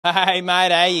Hey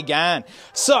mate, how you going?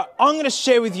 So, I'm going to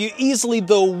share with you easily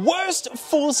the worst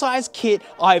full-size kit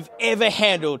I've ever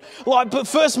handled. But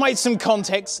first mate, some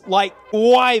context,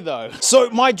 why though?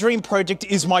 So, my dream project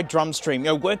is my drum stream.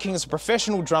 Working as a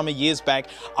professional drummer years back,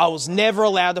 I was never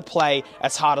allowed to play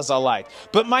as hard as I liked.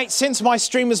 But mate, since my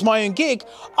stream is my own gig,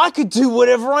 I could do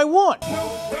whatever I want.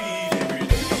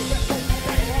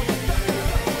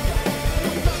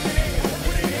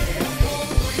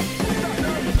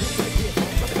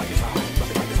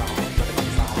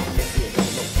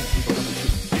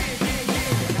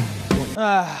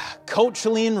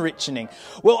 Culturally enriching.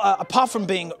 Well, apart from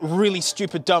being really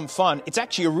stupid, dumb fun, it's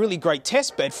actually a really great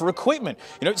test bed for equipment,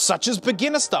 such as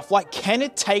beginner stuff, like can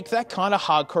it take that kind of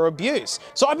hardcore abuse?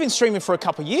 So I've been streaming for a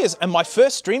couple of years, and my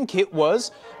first stream kit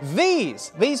was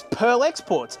these Pearl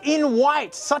exports in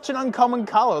white, such an uncommon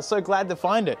color, so glad to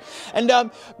find it. And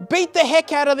beat the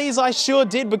heck out of these, I sure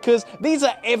did, because these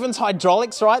are Evans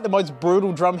Hydraulics, right? The most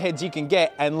brutal drum heads you can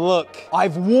get, and look,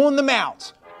 I've worn them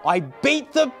out. I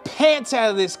beat the pants out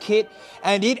of this kit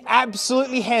and it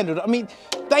absolutely handled it. I mean,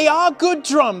 they are good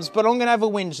drums, but I'm gonna have a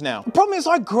whinge now. The problem is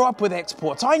I grew up with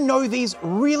exports. I know these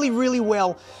really, really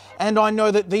well, and I know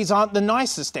that these aren't the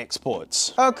nicest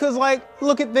exports. Cause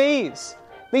look at these.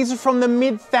 These are from the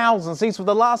mid-thousands. These were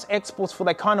the last exports before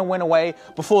they kind of went away,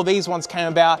 before these ones came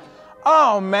about.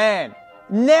 Oh man.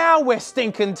 Now we're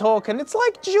stinking talking. It's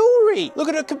like jewelry. Look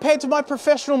at it compared to my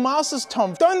professional masters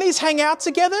tom. Don't these hang out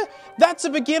together? That's a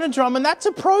beginner drum and that's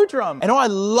a pro drum. And I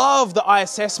love the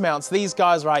ISS mounts, these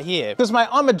guys right here. Because mate,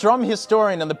 I'm a drum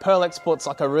historian and the Pearl export's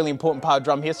like a really important part of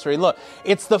drum history. Look,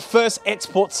 it's the first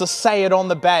exports to say it on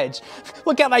the badge.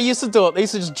 Look how they used to do it. They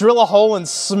used to just drill a hole and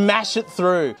smash it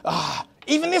through.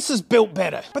 Even this is built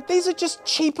better. But these are just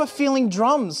cheaper feeling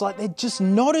drums. They're just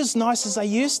not as nice as they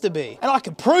used to be. And I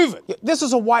can prove it. This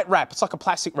is a white wrap. It's like a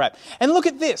plastic wrap. And look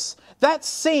at this. That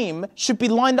seam should be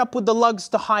lined up with the lugs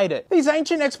to hide it. These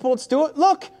ancient exports do it.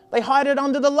 Look, they hide it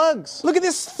under the lugs. Look at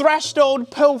this thrashed old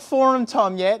Pearl Forum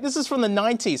tom, yeah? This is from the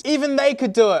 90s. Even they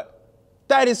could do it.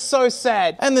 That is so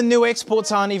sad. And the new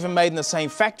exports aren't even made in the same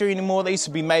factory anymore. They used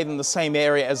to be made in the same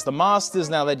area as the masters.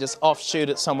 Now they just offshoot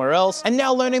it somewhere else. And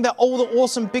now learning that all the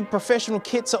awesome big professional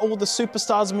kits that all the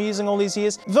superstars have been using all these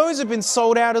years, those have been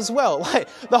sold out as well.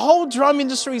 The whole drum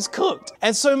industry is cooked.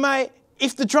 And so mate,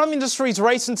 if the drum industry's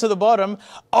racing to the bottom,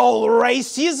 I'll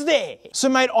race yous there. So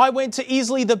mate, I went to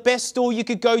easily the best store you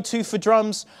could go to for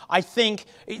drums. I think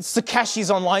it's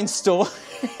Takashi's online store.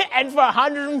 And for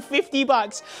 150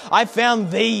 bucks, I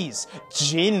found these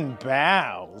Jin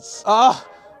Baos. Oh,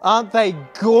 aren't they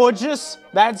gorgeous?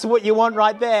 That's what you want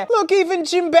right there. Look, even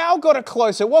Jin Bao got it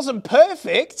close. It wasn't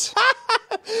perfect,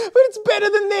 but it's better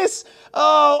than this.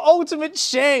 Oh, ultimate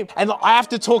shame. And look, I have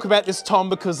to talk about this tom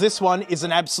because this one is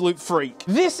an absolute freak.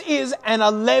 This is an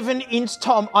 11-inch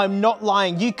tom. I'm not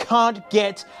lying. You can't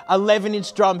get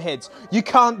 11-inch drum heads. You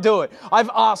can't do it. I've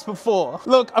asked before.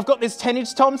 Look, I've got this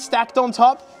 10-inch tom stacked on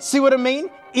top. See what I mean?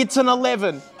 It's an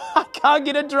 11. I can't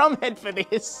get a drum head for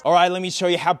this. All right, let me show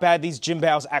you how bad these Jin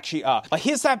Baos actually are.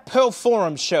 Here's that Pearl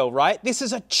Forum shell, right? This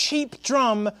is a cheap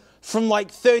drum from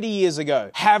 30 years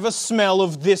ago. Have a smell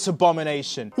of this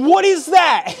abomination. What is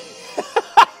that?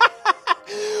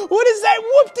 What is that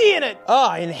whoopty in it?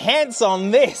 Oh, enhance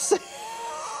on this.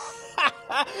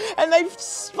 And they've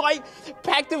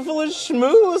packed it full of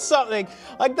shmoo or something.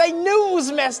 They knew it was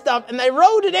messed up and they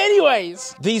rolled it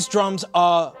anyways. These drums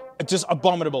are just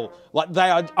abominable. They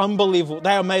are unbelievable.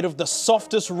 They are made of the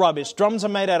softest rubbish. Drums are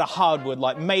made out of hardwood,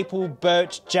 like maple,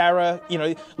 birch, jarrah,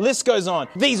 list goes on.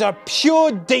 These are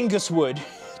pure dingus wood.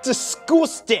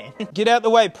 Disgusting. Get out the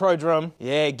way, pro drum.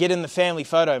 Yeah, get in the family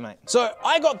photo, mate. So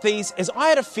I got these as I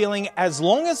had a feeling as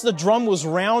long as the drum was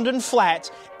round and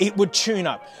flat, it would tune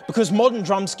up. Because modern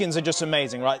drum skins are just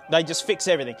amazing, right? They just fix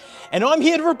everything. And I'm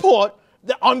here to report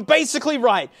that I'm basically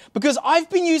right, because I've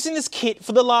been using this kit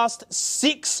for the last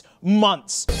 6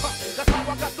 months. That's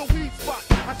how I got the weed spot.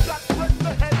 I shot bread in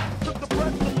the head, took the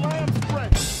bread and lamb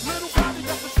spread. Little body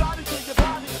got the shotty in your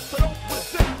body, so don't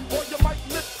resist or you might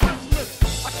miss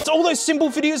Christmas. So all those cymbal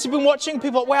videos you've been watching,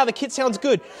 people are like, wow, the kit sounds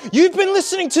good. You've been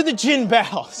listening to the Jin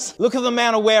Baos. Look at the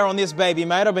amount of wear on this baby,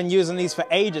 mate. I've been using these for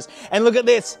ages. And look at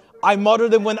this. I modded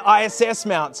them with ISS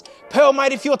mounts. Pearl,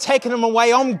 mate, if you're taking them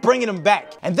away, I'm bringing them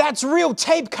back. And that's real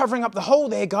tape covering up the hole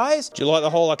there, guys. Do you like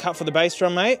the hole I cut for the bass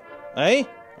drum, mate? Eh?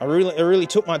 I really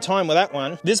took my time with that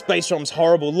one. This bass drum's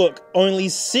horrible. Look, only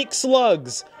 6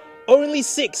 lugs. only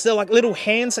 6. They're like little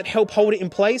hands that help hold it in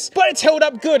place, but it's held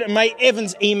up good, and mate,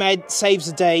 Evans EMAD saves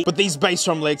the day. But these bass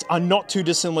drum legs are not too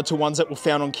dissimilar to ones that were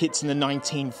found on kits in the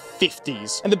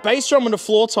 1950s. And the bass drum and the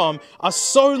floor tom are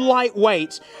so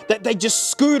lightweight that they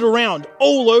just scoot around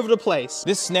all over the place.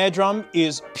 This snare drum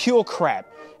is pure crap.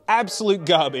 Absolute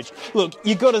garbage. Look,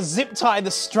 you gotta zip tie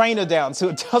the strainer down so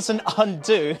it doesn't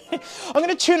undo. I'm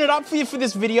gonna tune it up for you for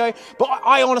this video, but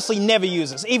I honestly never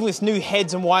use this, even with new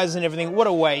heads and wires and everything. What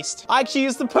a waste. I actually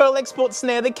used the Pearl Export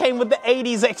snare that came with the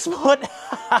 80s Export.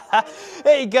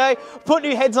 There you go. Put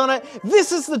new heads on it.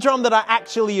 This is the drum that I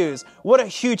actually use. What a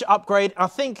huge upgrade. I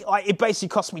think it basically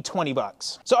cost me 20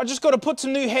 bucks. So I just gotta put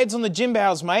some new heads on the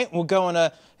Jimbows, mate. We'll go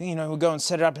and we'll go and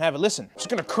set it up and have a listen. Just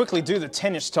gonna quickly do the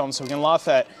 10-inch tom so we can laugh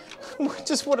at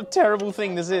just what a terrible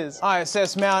thing this is.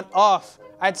 ISS mount off.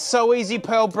 It's so easy,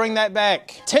 Pearl, bring that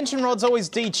back. Tension rods always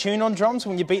detune on drums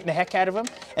when you're beating the heck out of them.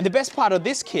 And the best part of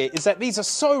this kit is that these are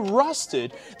so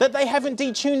rusted that they haven't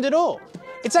detuned at all.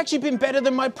 It's actually been better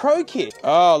than my Pro kit.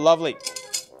 Oh, lovely.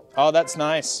 Oh, that's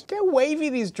nice. Look how wavy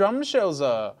these drum shells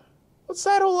are. What's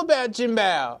that all about,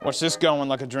 Jimbo? Watch this going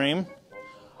like a dream.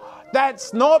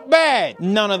 That's not bad.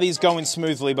 None of these going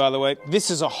smoothly, by the way. This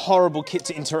is a horrible kit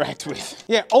to interact with.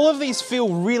 Yeah, all of these feel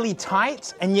really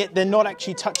tight, and yet they're not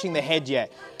actually touching the head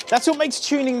yet. That's what makes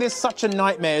tuning this such a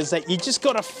nightmare, is that you just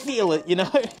gotta feel it, you know?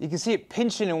 You can see it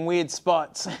pinching in weird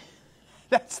spots.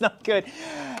 That's not good.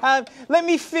 Let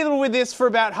me fiddle with this for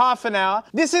about half an hour.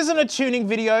 This isn't a tuning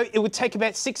video. It would take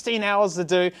about 16 hours to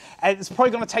do, and it's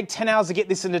probably gonna take 10 hours to get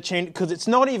this into tune because it's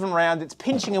not even round, it's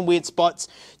pinching in weird spots.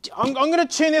 I'm gonna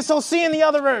tune this, I'll see you in the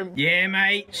other room. Yeah,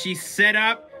 mate, she's set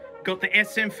up. Got the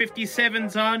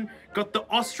SM57s on, got the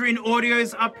Austrian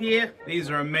audios up here. These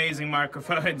are amazing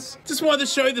microphones. Just wanted to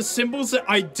show the cymbals that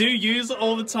I do use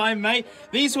all the time, mate.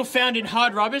 These were found in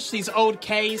hard rubbish, these old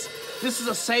Ks. This is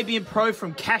a Sabian Pro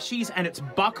from Cashies, and it's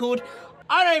buckled.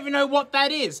 I don't even know what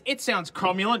that is. It sounds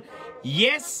cromulent.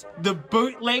 Yes, the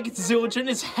bootleg Zildjian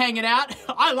is hanging out.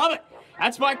 I love it.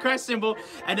 That's my crest cymbal.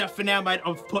 And for now, mate,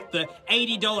 I've put the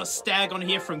 $80 Stag on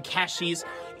here from Cashies.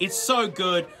 It's so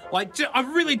good. Like, I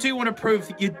really do want to prove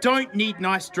that you don't need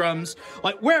nice drums.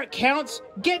 Like, where it counts,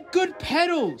 get good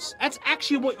pedals. That's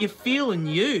actually what you feel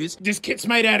and use. This kit's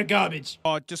made out of garbage.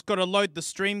 Oh, just got to load the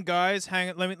stream, guys. Hang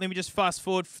on, let me just fast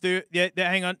forward through. Yeah,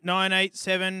 hang on.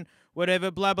 987, whatever,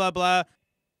 blah, blah, blah.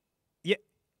 Yeah.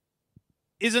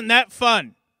 Isn't that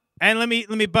fun? And let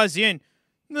me buzz you in.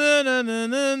 Na, na, na,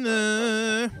 na,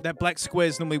 na. That black square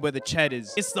is normally where the chat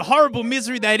is. It's the horrible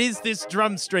misery that is this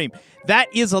drum stream.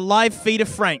 That is a live feed of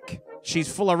Frank.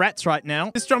 She's full of rats right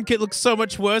now. This drum kit looks so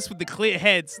much worse with the clear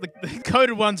heads. The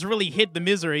coated ones really hid the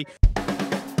misery.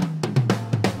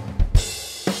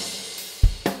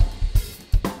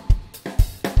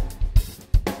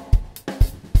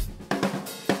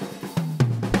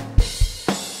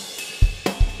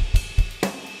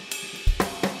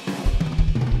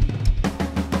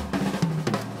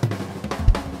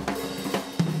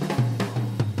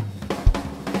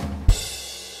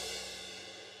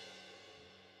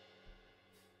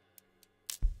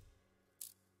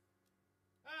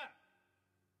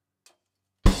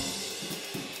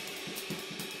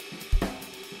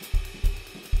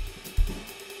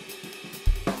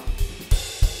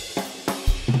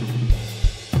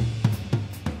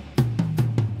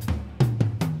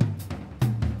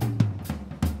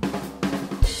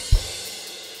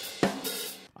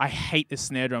 I hate this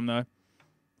snare drum though.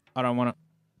 I don't want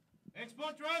to.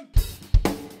 Export drum!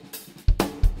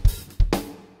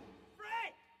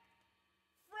 Frank!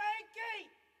 Frankie!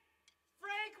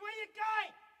 Frank, where you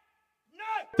going? No!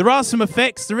 There are some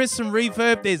effects, there is some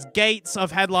reverb, there's gates.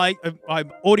 I've had like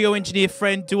an audio engineer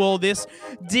friend do all this.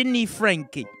 Didn't he,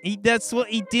 Frankie? That's what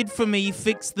he did for me, he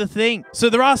fixed the thing.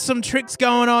 So there are some tricks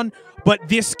going on, but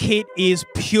this kit is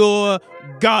pure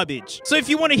garbage. So if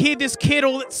you want to hear this kit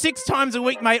all 6 times a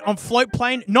week, mate, on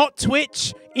Floatplane, not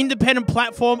Twitch, independent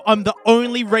platform, I'm the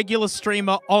only regular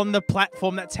streamer on the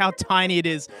platform. That's how tiny it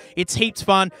is. It's heaps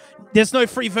fun. There's no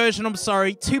free version, I'm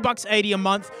sorry. $2.80 a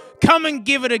month. Come and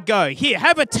give it a go. Here,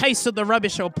 have a taste of the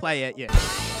rubbish I'll play at you.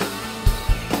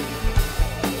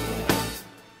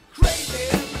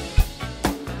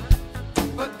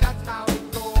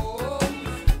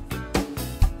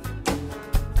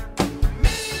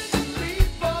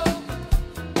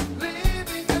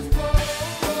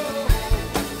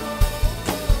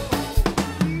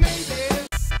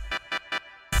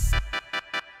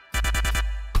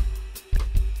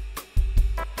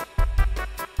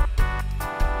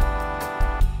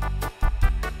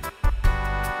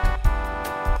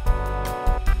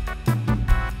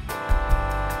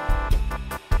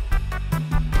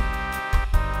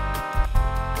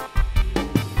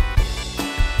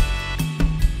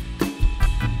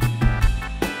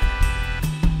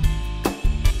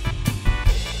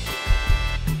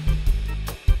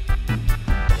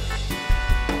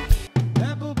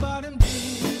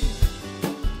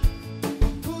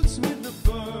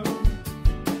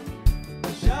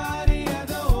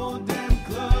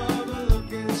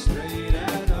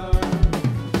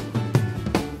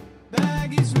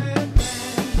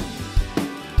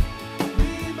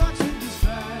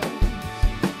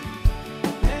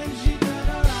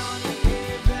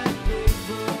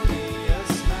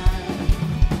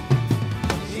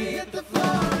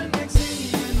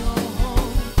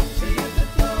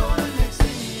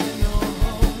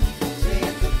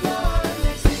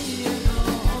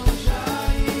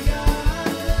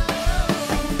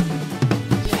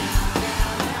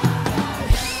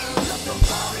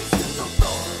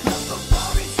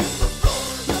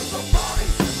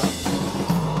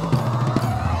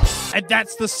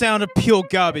 That's the sound of pure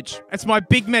garbage. That's my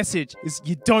big message, is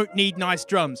you don't need nice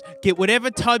drums. Get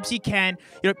whatever tubs you can,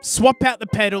 swap out the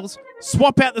pedals,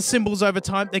 swap out the cymbals over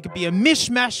time. There could be a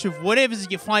mishmash of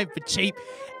whatever's you find for cheap,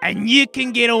 and you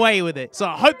can get away with it. So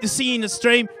I hope to see you in the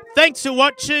stream. Thanks for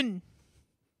watching.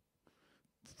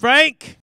 Frank?